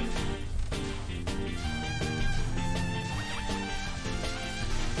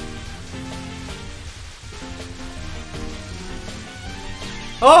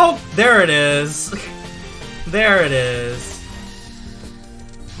 Oh, there it is. There it is.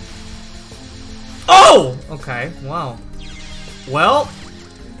 Oh! Okay, wow. Well...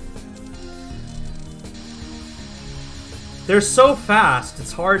 They're so fast,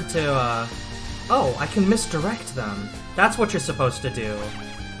 it's hard to, Oh, I can misdirect them. That's what you're supposed to do.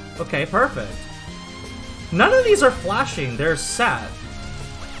 Okay, perfect. None of these are flashing, they're set.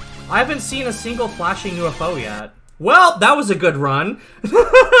 I haven't seen a single flashing UFO yet. Well, that was a good run.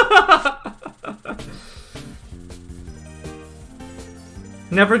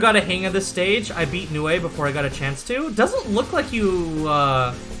 Never got a hang of this stage. I beat Nue before I got a chance to. Doesn't look like you,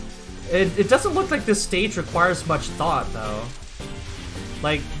 It doesn't look like this stage requires much thought, though.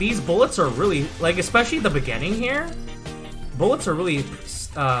 Like, these bullets are really... Like, especially the beginning here. Bullets are really,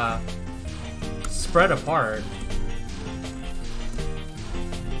 spread apart.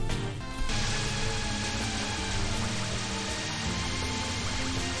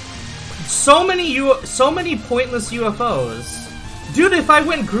 So many pointless UFOs. Dude, if I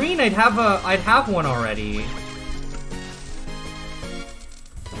went green, I'd have one already.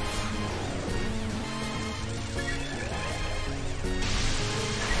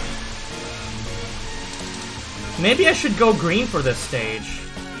 Maybe I should go green for this stage.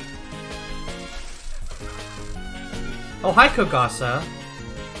 Oh, hi, Kogasa.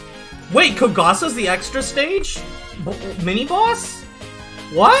 Wait, Kogasa's the extra stage? Mini-boss?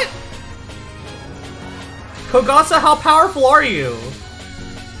 What? Kogasa, how powerful are you?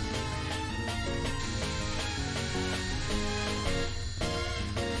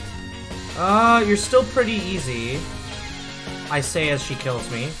 You're still pretty easy. I say as she kills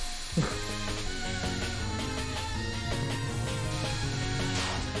me.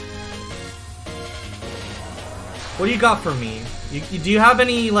 What do you got for me? Do you have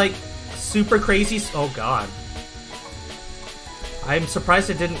any, like, super crazy... Oh, God. I'm surprised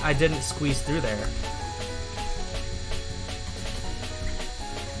I didn't squeeze through there.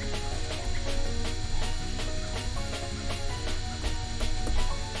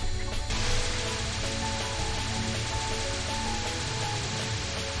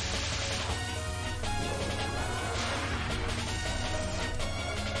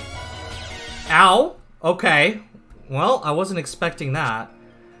 Ow! Okay. Well, I wasn't expecting that.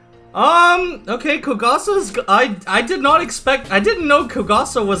 Okay, Kogasa's... I did not expect... I didn't know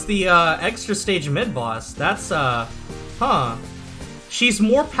Kogasa was the, extra stage mid-boss. That's, huh. She's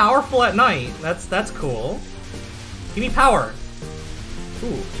more powerful at night. That's cool. Give me power.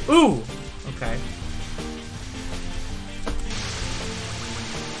 Ooh. Ooh! Okay.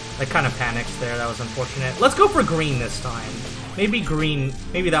 I kind of panicked there. That was unfortunate. Let's go for green this time. Maybe green...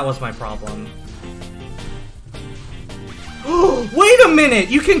 Maybe that was my problem. Wait a minute!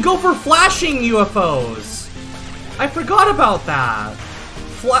 You can go for flashing UFOs! I forgot about that.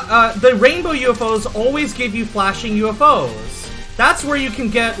 The rainbow UFOs always give you flashing UFOs. That's where you can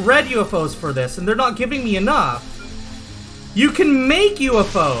get red UFOs for this, and they're not giving me enough. You can make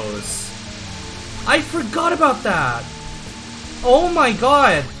UFOs! I forgot about that. Oh my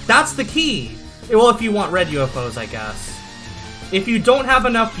god, that's the key. Well, if you want red UFOs, I guess. If you don't have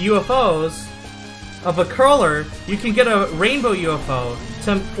enough UFOs of a curler, you can get a rainbow UFO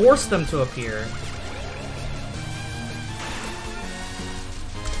to force them to appear.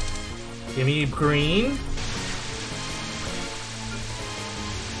 Give me green.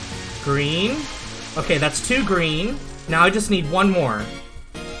 Green. Okay, that's 2 green. Now I just need 1 more.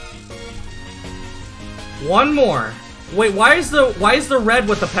 1 more. Wait, why is the red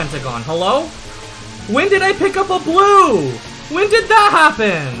with the pentagon? Hello? When did I pick up a blue? When did that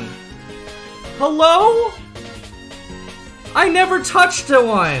happen? Hello? I never touched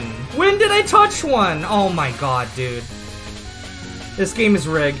one. When did I touch one? Oh my god, dude. This game is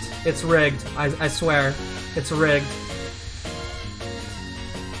rigged. It's rigged. I swear. It's rigged.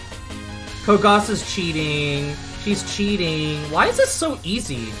 Kogasa's cheating. She's cheating. Why is this so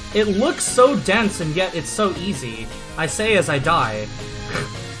easy? It looks so dense and yet it's so easy. I say as I die.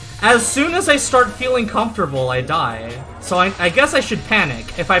 As soon as I start feeling comfortable, I die. So I guess I should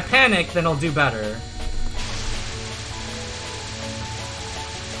panic. If I panic, then I'll do better.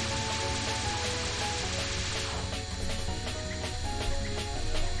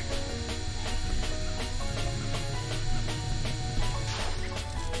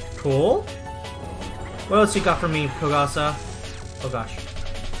 Cool. What else you got for me, Kogasa? Oh gosh.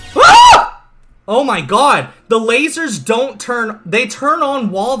 Ah! Oh my god! The lasers don't turn... They turn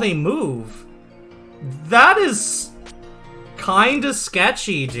on while they move. That is... kinda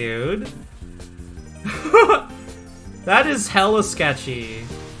sketchy, dude. That is hella sketchy.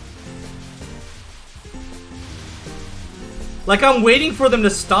 Like, I'm waiting for them to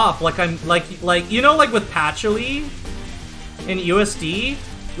stop. Like, I'm... Like, you know, like with Patchouli in USD?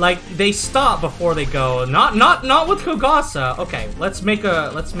 Like, they stop before they go. Not with Kogasa. Okay, let's make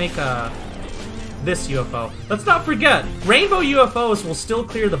this UFO. Let's not forget, rainbow UFOs will still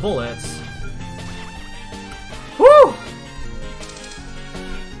clear the bullets. Whew!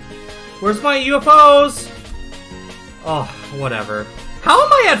 Where's my UFOs? Oh, whatever. How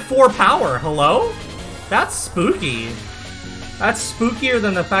am I at 4 power? Hello? That's spooky. That's spookier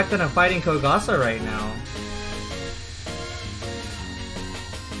than the fact that I'm fighting Kogasa right now.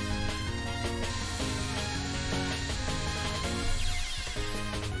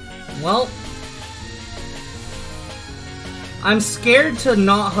 Well, I'm scared to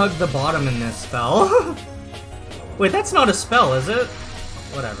not hug the bottom in this spell. Wait, that's not a spell, is it?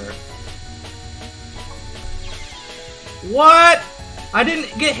 Whatever. What? I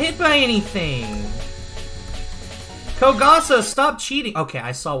didn't get hit by anything. Kogasa, stop cheating. Okay,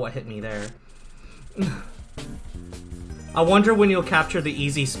 I saw what hit me there. I wonder when you'll capture the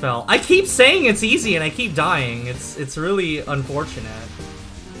easy spell. I keep saying it's easy and I keep dying. It's really unfortunate.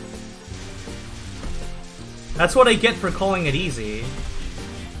 That's what I get for calling it easy.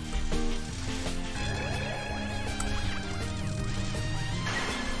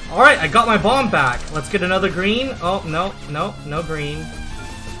 Alright, I got my bomb back. Let's get another green. Oh, no, no, no green.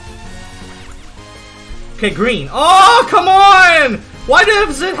 Okay, green. Oh, come on! Why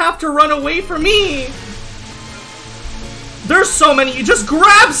does it have to run away from me? There's so many. You just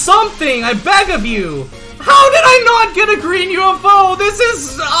grab something, I beg of you. How did I not get a green UFO? This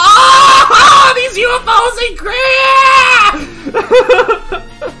is... Ah! These UFOs are great!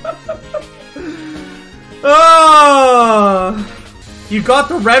 Oh... You got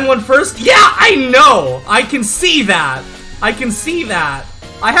the red one first? Yeah, I know! I can see that! I can see that!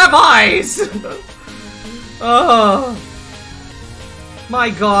 I have eyes! Oh... My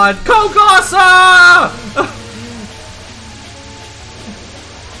god. Kogasa!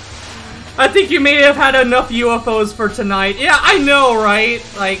 I think you may have had enough UFOs for tonight. Yeah, I know, right?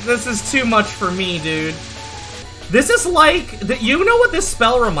 Like, this is too much for me, dude. This is like... You know what this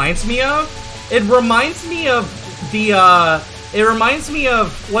spell reminds me of? It reminds me of the, It reminds me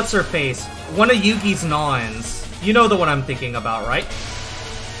of, what's-her-face? One of Yugi's Nons. You know the one I'm thinking about, right?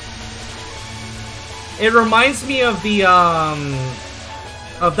 It reminds me of the,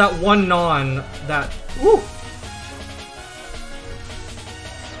 of that one Non that... Woo!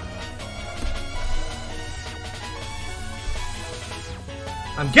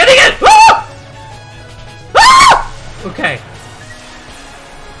 I'm getting it! Ah! Ah! Okay.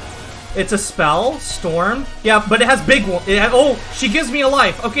 It's a spell, Storm. Yeah, but it has big one. Oh, she gives me a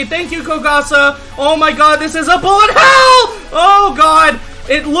life. Okay, thank you, Kogasa. Oh my god, this is a bullet hell! Oh god,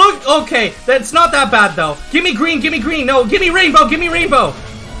 it looked okay. That's not that bad though. Give me green, give me green. No, give me rainbow, give me rainbow.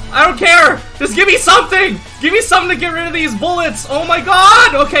 I don't care. Just give me something. Give me something to get rid of these bullets. Oh my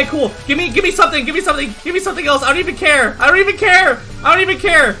god. Okay, cool. Give me something. Give me something. Give me something else. I don't even care. I don't even care. I don't even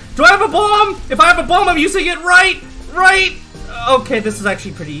care. Do I have a bomb? If I have a bomb, I'm using it right. Right. Okay, this is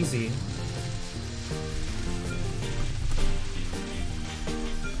actually pretty easy.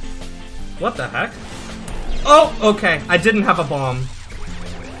 What the heck? Oh, okay. I didn't have a bomb.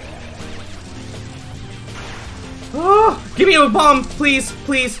 Oh, give me a bomb, please,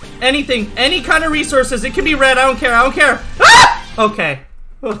 please. Anything, any kind of resources. It can be red. I don't care. I don't care. Ah! Okay.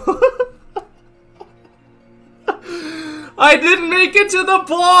 I didn't make it to the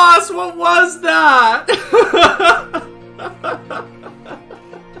boss. What was that?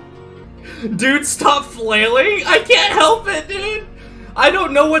 Dude, stop flailing. I can't help it, dude. I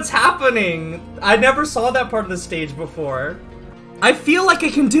don't know what's happening. I never saw that part of the stage before. I feel like I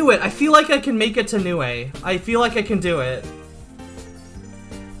can do it. I feel like I can make it to Nue. I feel like I can do it.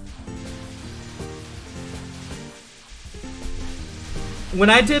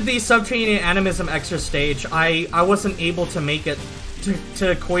 When I did the Subterranean Animism Extra stage, I wasn't able to make it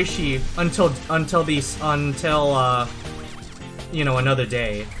to Koishi until you know, another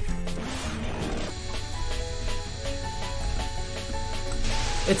day.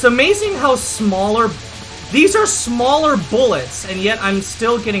 It's amazing how smaller... These are smaller bullets, and yet I'm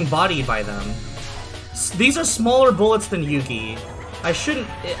still getting bodied by them. These are smaller bullets than Yugi. I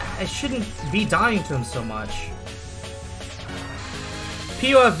shouldn't be dying to him so much.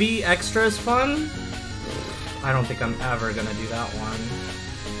 POV Extra is fun? I don't think I'm ever gonna do that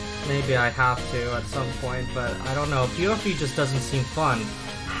one. Maybe I have to at some point, but I don't know. POV just doesn't seem fun.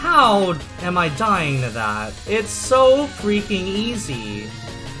 How am I dying to that? It's so freaking easy.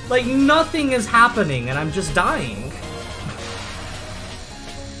 Like, nothing is happening, and I'm just dying.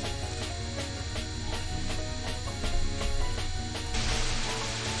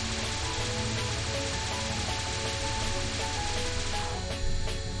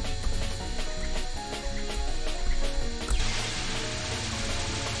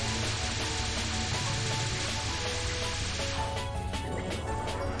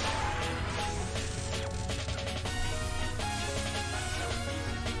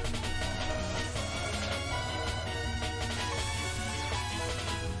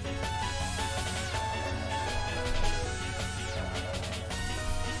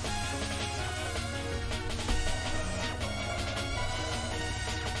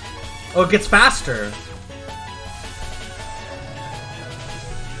 Oh, it gets faster.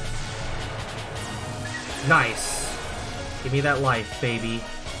 Nice. Give me that life, baby.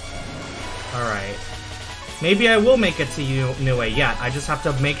 Alright. Maybe I will make it to Nue yet. I just have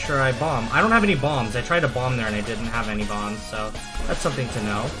to make sure I bomb. I don't have any bombs. I tried to bomb there and I didn't have any bombs, so that's something to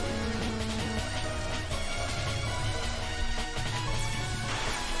know.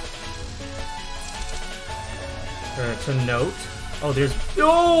 To note. Oh, there's...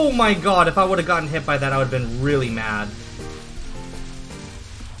 Oh my god, if I would have gotten hit by that, I would have been really mad.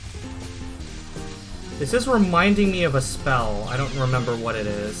 This is reminding me of a spell. I don't remember what it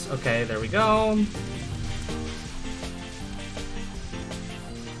is. Okay, there we go.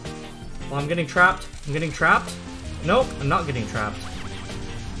 Well, I'm getting trapped. I'm getting trapped. Nope, I'm not getting trapped.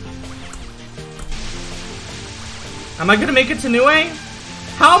 Am I gonna make it to Nue?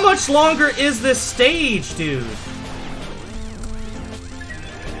 How much longer is this stage, dude?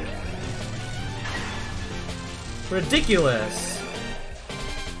 Ridiculous.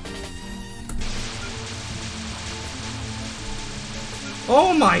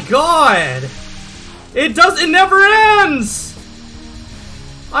 Oh my god! It never ends!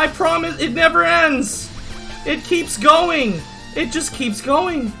 I promise, it never ends! It keeps going! It just keeps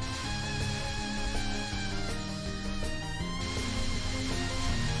going!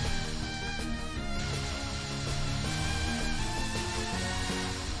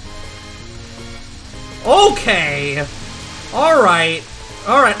 Okay! Alright.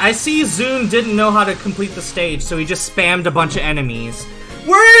 Alright, I see Zune didn't know how to complete the stage, so he just spammed a bunch of enemies.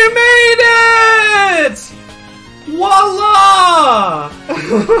 We made it! Voila!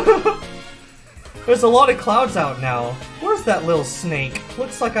 There's a lot of clouds out now. Where's that little snake?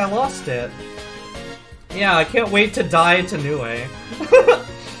 Looks like I lost it. Yeah, I can't wait to die to Nue.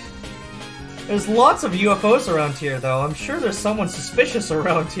 There's lots of UFOs around here, though. I'm sure there's someone suspicious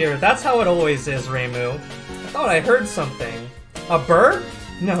around here. That's how it always is, Reimu. I thought I heard something. A bird?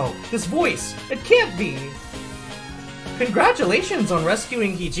 No, this voice. It can't be. Congratulations on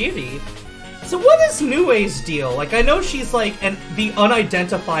rescuing Hijiri. So what is Nue's deal? Like, I know she's like the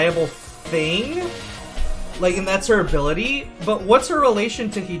unidentifiable thing. Like, and that's her ability. But what's her relation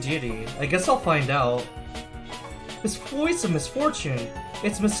to Hijiri? I guess I'll find out. This voice of misfortune.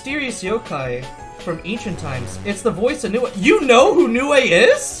 It's mysterious yokai from ancient times. It's the voice of Nue. You know who Nue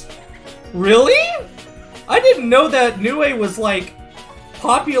is? Really? I didn't know that Nue was, like,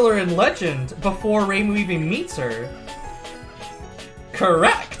 popular in legend before Reimu even meets her.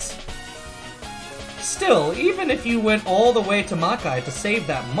 Correct. Still, even if you went all the way to Makai to save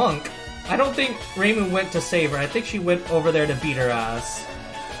that monk, I don't think Reimu went to save her. I think she went over there to beat her ass.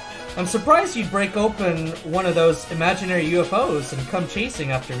 I'm surprised you'd break open one of those imaginary UFOs and come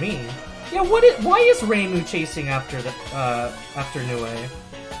chasing after me. Yeah, why is Reimu chasing after Nue?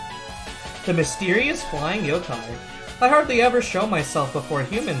 The mysterious flying yokai. I hardly ever show myself before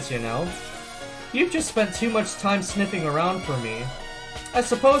humans, you know. You've just spent too much time sniffing around for me. I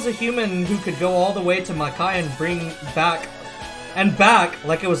suppose a human who could go all the way to Makai and bring back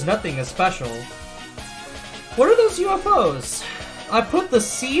like it was nothing as special. What are those UFOs? I put the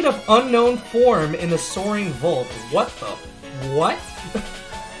seed of unknown form in the soaring vault. What the? What?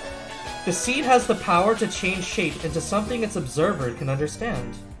 The seed has the power to change shape into something its observer can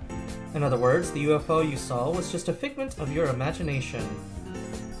understand. In other words, the UFO you saw was just a figment of your imagination.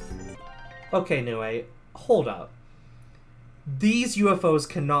 Okay, Nue, hold up. These UFOs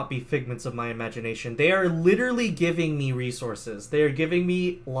cannot be figments of my imagination. They are literally giving me resources. They are giving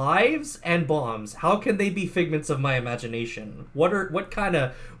me lives and bombs. How can they be figments of my imagination? What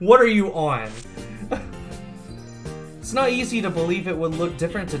are you on? It's not easy to believe it would look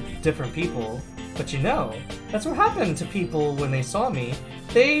different to different people. But you know, that's what happened to people when they saw me.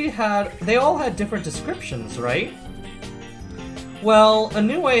 They all had different descriptions, right? Well, a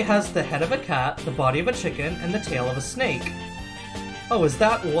Nue has the head of a cat, the body of a chicken, and the tail of a snake. Oh, is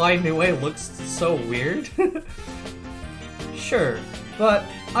that why Nue looks so weird? Sure, but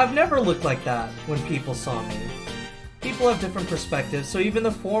I've never looked like that when people saw me. People have different perspectives, so even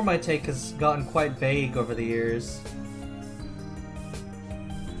the form I take has gotten quite vague over the years.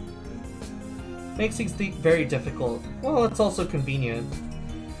 Makes things very difficult. Well, it's also convenient.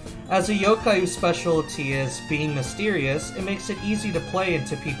 As a yokai whose specialty is being mysterious, it makes it easy to play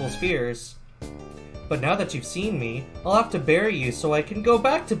into people's fears. But now that you've seen me, I'll have to bury you so I can go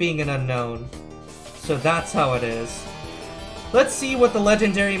back to being an unknown. So that's how it is. Let's see what the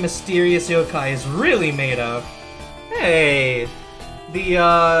legendary mysterious yokai is really made of. Hey!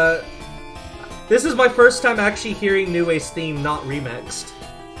 This is my first time actually hearing Nue's theme not remixed.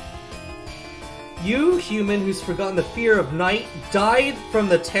 You, human who's forgotten the fear of night, died from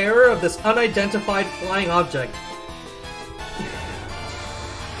the terror of this unidentified flying object.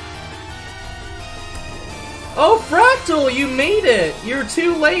 Oh, Fractal, you made it! You're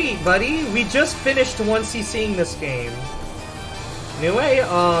too late, buddy. We just finished 1cc this game. Anyway,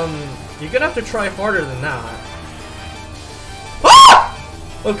 you're gonna have to try harder than that.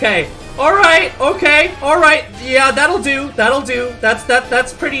 Ah! Okay. Alright, okay, alright. Yeah, that'll do. That'll do.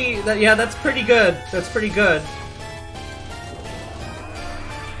 That's pretty yeah, that's pretty good. That's pretty good.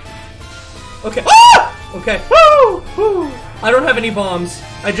 Okay. Ah! Okay. Woo! Woo! I don't have any bombs.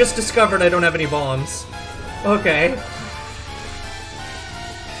 I just discovered I don't have any bombs. Okay.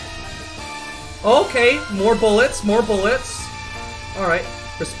 Okay, more bullets, more bullets. Alright.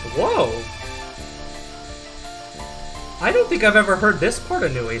 Whoa! I don't think I've ever heard this part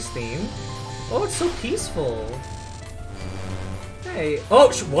of Nue's theme. Oh, it's so peaceful. Hey.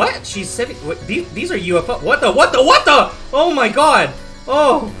 Oh, what? She's sitting. These are UFO. What the? Oh my god!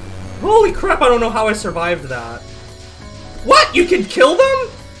 Oh. Holy crap, I don't know how I survived that. What? You can kill them?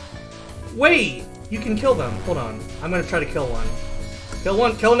 Wait. You can kill them. Hold on. I'm gonna try to kill one. Kill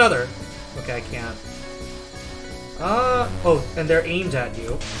one, kill another. Okay, I can't. Oh, and they're aimed at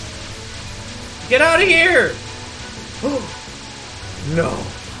you. Get out of here! No.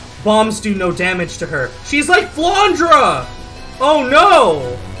 Bombs do no damage to her. She's like Flandra! Oh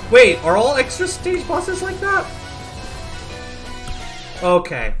no! Wait, are all extra stage bosses like that?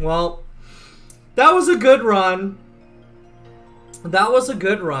 Okay, well, that was a good run. That was a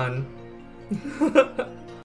good run.